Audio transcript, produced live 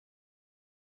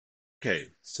Okay,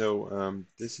 so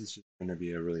this is just going to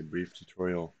be a really brief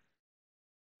tutorial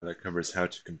that covers how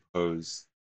to compose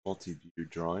multi-view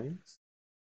drawings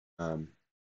um,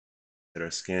 that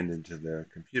are scanned into the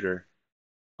computer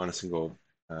on a single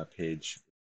page.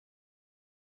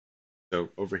 So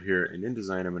over here in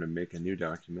InDesign, I'm going to make a new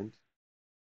document.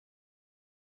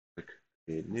 Click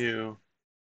Create New. Make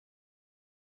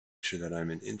sure that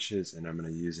I'm in inches, and I'm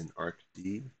going to use an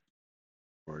ArcD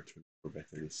or 24 by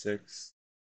 36.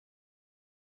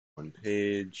 One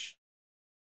page,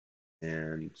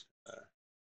 and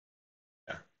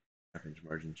yeah, half-inch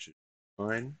margin should be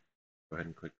fine. Go ahead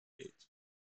and click Create.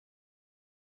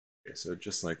 Okay, so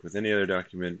just like with any other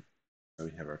document,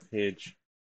 we have our page.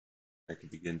 I can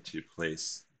begin to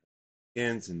place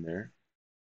scans in there.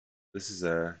 This is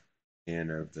a scan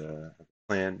of the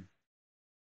plan.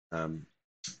 Um,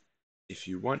 if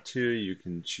you want to, you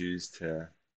can choose to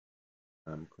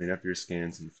clean up your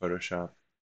scans in Photoshop.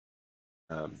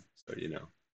 So,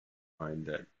 find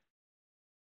that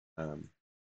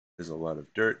there's a lot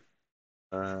of dirt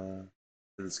that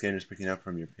the scanner is picking up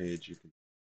from your page. You can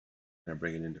kind of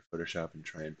bring it into Photoshop and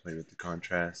try and play with the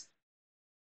contrast,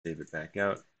 save it back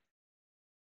out.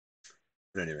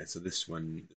 But anyway, so this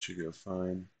one should go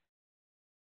fine.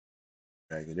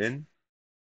 Drag it in.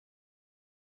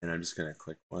 And I'm just going to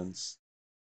click once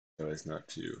so as not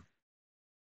to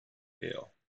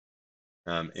scale.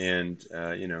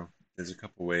 There's a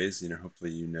couple ways,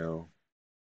 hopefully the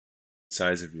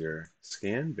size of your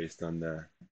scan based on the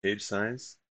page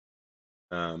size.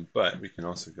 But we can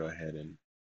also go ahead and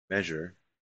measure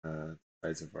the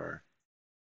size of our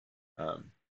um,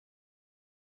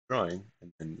 drawing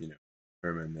and then,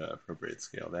 determine the appropriate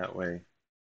scale that way.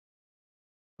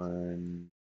 One,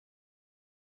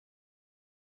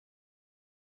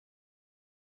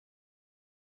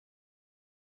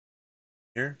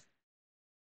 here.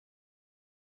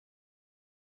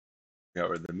 Forgot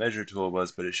where the measure tool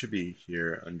was, but it should be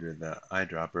here under the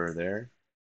eyedropper there.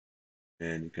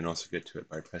 And you can also get to it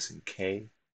by pressing K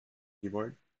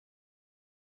keyboard.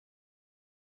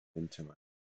 Into my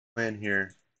plan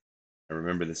here. Now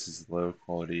remember, this is low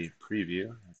quality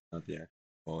preview. That's not the actual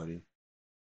quality.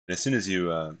 And as soon as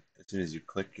you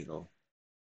click, it'll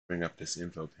bring up this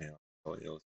info panel.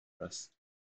 It'll press.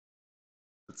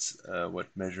 That's what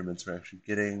measurements we're actually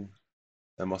getting.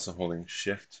 I'm also holding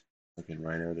Shift, like in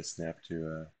Rhino, to snap to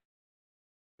a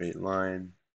straight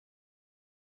line.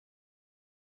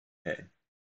 Okay.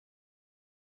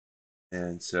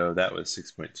 And so that was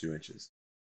 6.2 inches.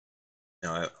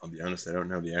 Now, I'll be honest, I don't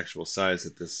know the actual size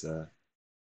that this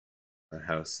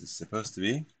house is supposed to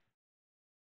be.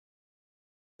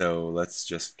 So let's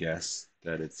just guess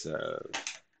that it's, I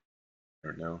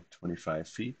don't know, 25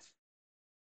 feet,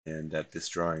 and that this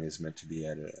drawing is meant to be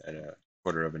at a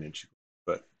quarter of an inch.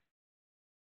 But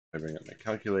I bring up my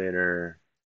calculator.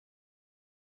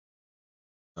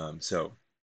 So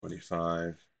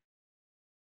 25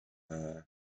 divided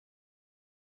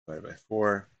by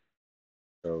 4.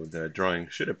 So the drawing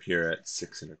should appear at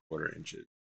 6.25 inches.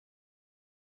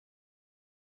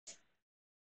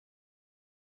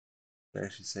 Did I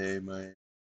actually say my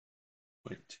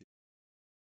 0.2?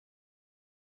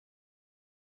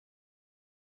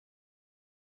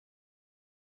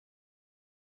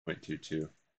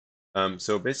 0.22.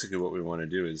 So basically what we want to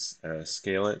do is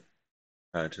scale it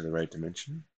to the right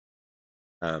dimension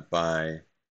by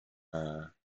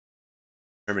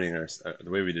determining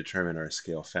the way we determine our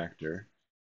scale factor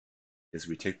is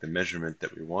we take the measurement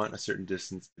that we want a certain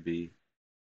distance to be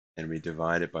and we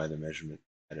divide it by the measurement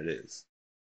that it is.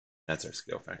 That's our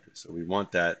scale factor. So we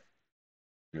want that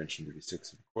dimension to be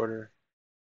 6.25.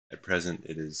 At present,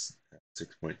 it is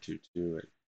 6.22.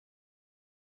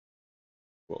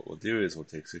 What we'll do is we'll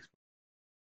take 6.22,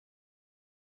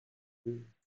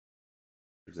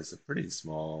 gives us a pretty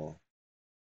small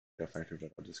scale factor,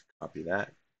 but I'll just copy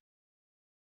that.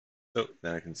 So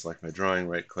then I can select my drawing,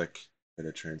 right click, go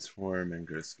to transform, and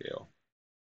go to scale.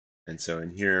 And so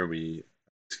in here, we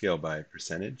scale by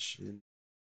percentage.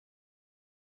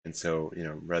 And so,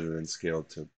 rather than scale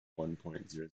to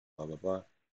 1.0, blah, blah, blah, I'm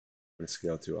going to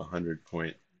scale to 100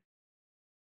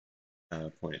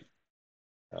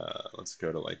 let's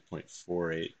go to like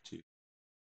 0.4823.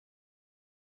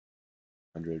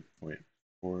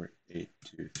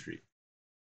 100.4823.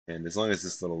 And as long as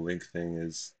this little link thing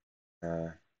is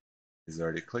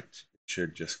already clicked, it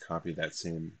should just copy that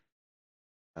same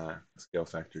scale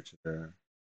factor to the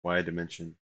Y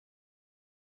dimension.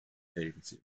 There you can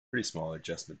see pretty small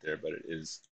adjustment there, but it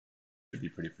should be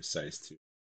pretty precise too.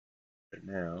 Right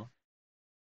now,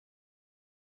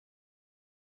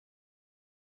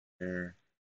 there,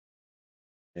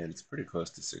 and it's pretty close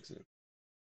to 6.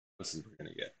 close as we're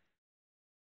going to get.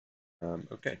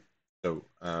 Okay, so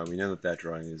we know that that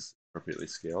drawing is appropriately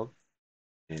scaled.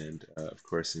 And of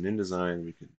course, in InDesign,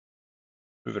 we can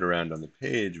move it around on the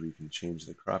page. We can change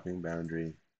the cropping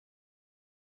boundary.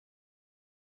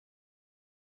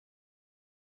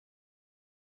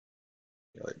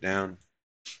 Scale it down.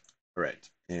 All right,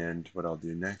 and what I'll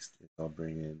do next is I'll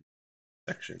bring in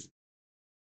sections.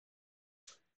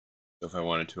 So if I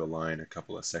wanted to align a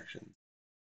couple of sections,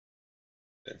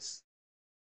 this,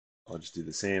 I'll just do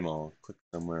the same. I'll click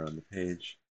somewhere on the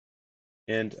page.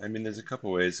 And I mean, there's a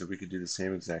couple ways that we could do the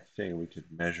same exact thing. We could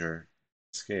measure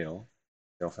scale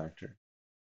factor.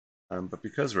 But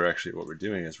because what we're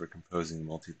doing is we're composing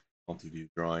multi-view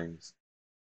drawings,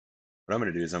 what I'm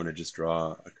going to do is I'm going to just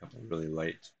draw a couple of really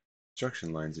light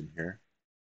construction lines in here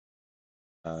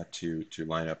to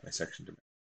line up my section dimension.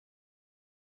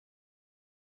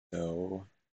 So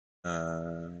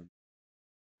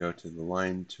go to the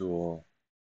line tool,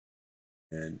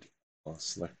 and I'll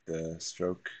select the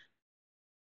stroke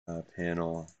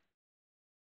panel.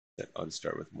 I'll just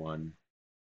start with one.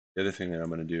 The other thing that I'm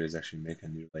going to do is actually make a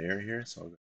new layer here. So I'll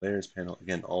go to Layers panel.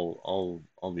 Again, all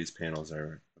these panels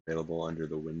are available under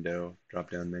the Window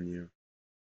drop-down menu.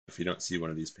 If you don't see one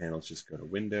of these panels, just go to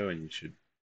Window, and you should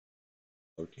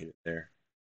locate it there.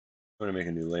 I'm going to make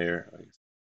a new layer.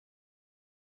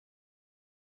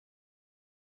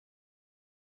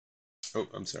 Oh,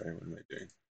 I'm sorry. What am I doing?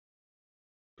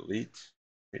 Delete.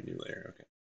 Create new layer.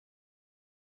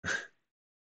 Okay.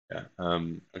 Yeah.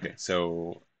 Okay.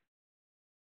 So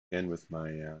again, with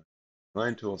my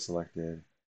line tool selected,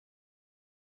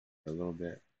 a little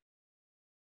bit.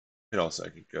 I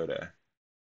could go to a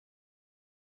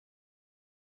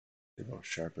little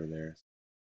sharper there.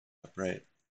 Upright.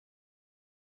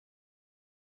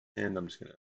 And I'm just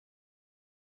gonna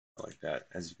like that.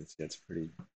 As you can see, it's a pretty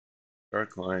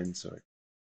dark line, so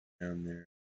I down there.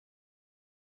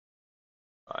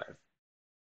 5.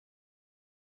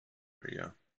 There you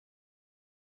go.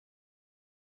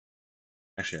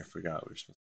 Actually, I forgot we were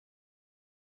supposed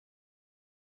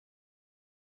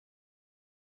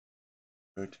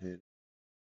to rotate.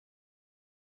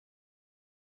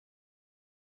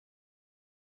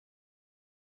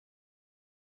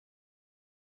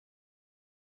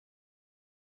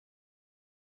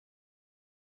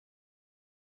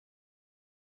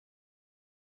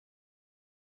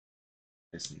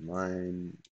 Nice and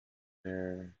line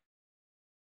there.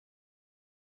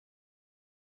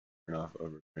 Turn off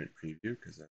overprint preview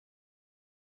because that's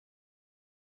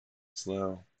slow.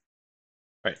 All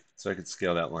right, so I could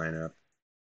scale that line up,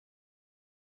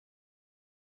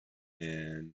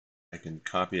 and I can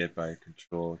copy it by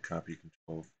copy,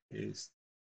 control, paste.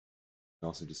 I can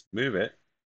also just move it.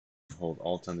 Hold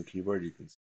Alt on the keyboard. You can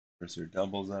see the cursor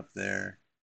doubles up there.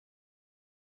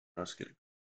 Let's get it.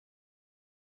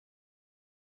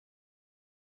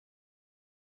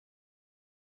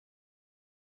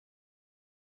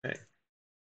 Okay.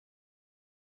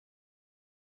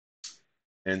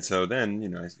 And so then,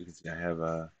 as you can see, I have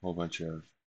a whole bunch of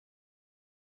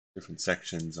different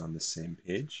sections on the same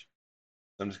page.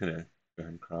 So I'm just going to go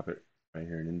ahead and crop it right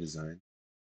here in InDesign.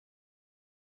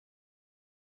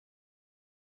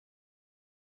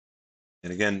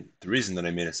 And again, the reason that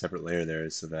I made a separate layer there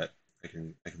is so that I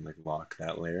can like lock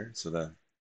that layer. So the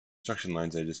construction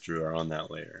lines I just drew are on that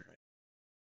layer.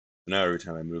 So now every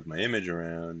time I move my image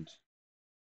around,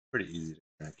 pretty easy to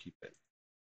kind of keep it.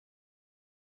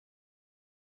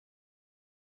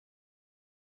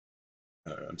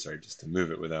 I'm sorry, just to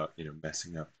move it without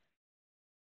messing up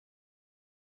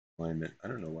alignment. I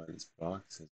don't know why this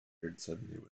box has appeared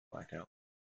suddenly with black out.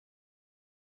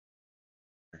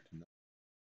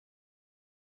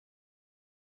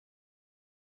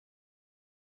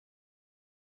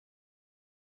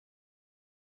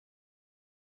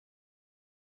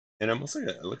 And I'm also,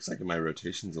 it looks like my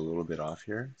rotation's a little bit off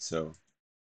here, so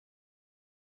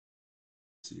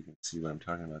you can see what I'm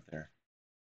talking about there.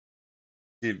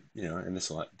 And this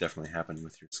will definitely happen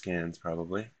with your scans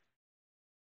probably.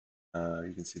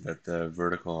 You can see that the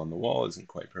vertical on the wall isn't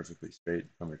quite perfectly straight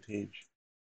on my page.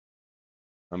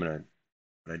 What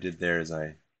I did there is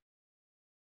I'm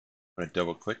gonna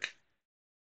double click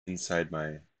inside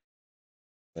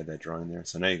that drawing there.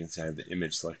 So now you can see I have the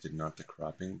image selected, not the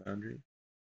cropping boundary.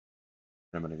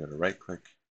 I'm gonna go to right click,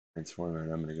 transform,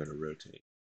 and I'm gonna go to rotate.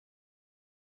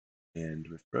 And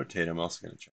with rotate, I'm also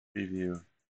gonna check preview.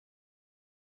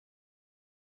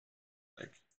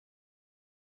 Like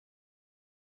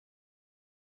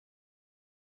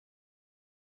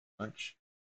much.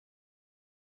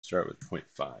 Start with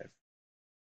 0.5.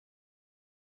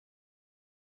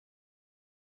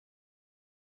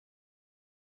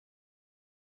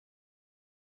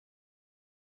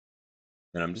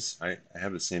 And I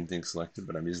have the same thing selected,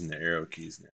 but I'm using the arrow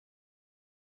keys now.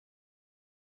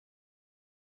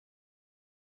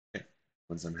 Okay.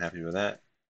 Once I'm happy with that,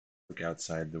 look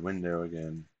outside the window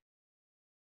again.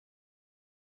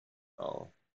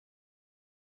 I'll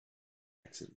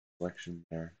exit selection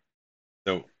there.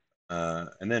 So,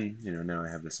 and then, now I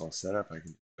have this all set up. I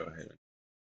can go ahead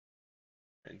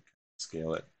and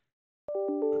scale it.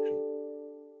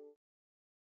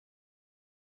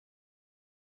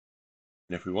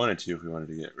 And if we wanted to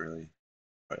get really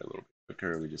quite a little bit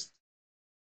quicker, we just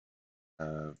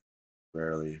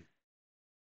rarely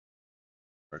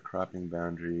our cropping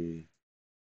boundary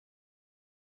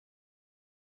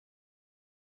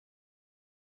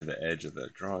to the edge of the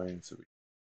drawing. So we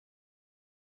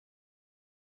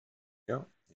go,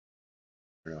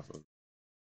 turn off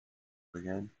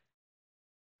again,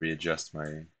 readjust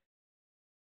my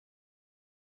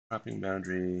cropping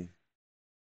boundary.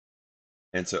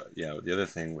 And so, yeah, the other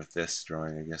thing with this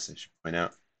drawing, I guess I should point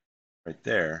out right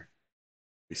there,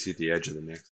 we see the edge of the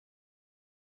next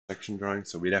section drawing.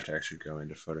 So we'd have to actually go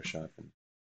into Photoshop and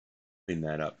clean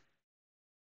that up.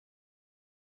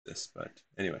 But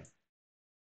anyway,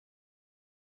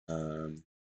 so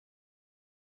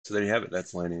there you have it.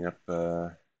 That's lining up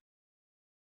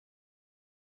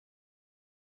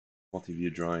multi-view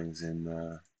drawings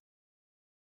in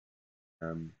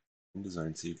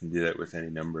InDesign. So you can do that with any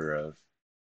number of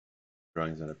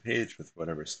drawings on a page with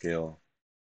whatever scale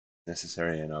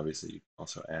necessary, and obviously you can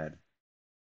also add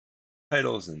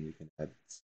titles and you can add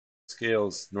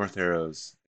scales, north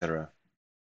arrows, etc.,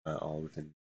 all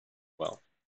within well.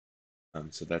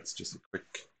 So that's just a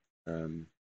quick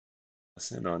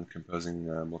lesson on composing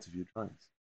multi-view drawings.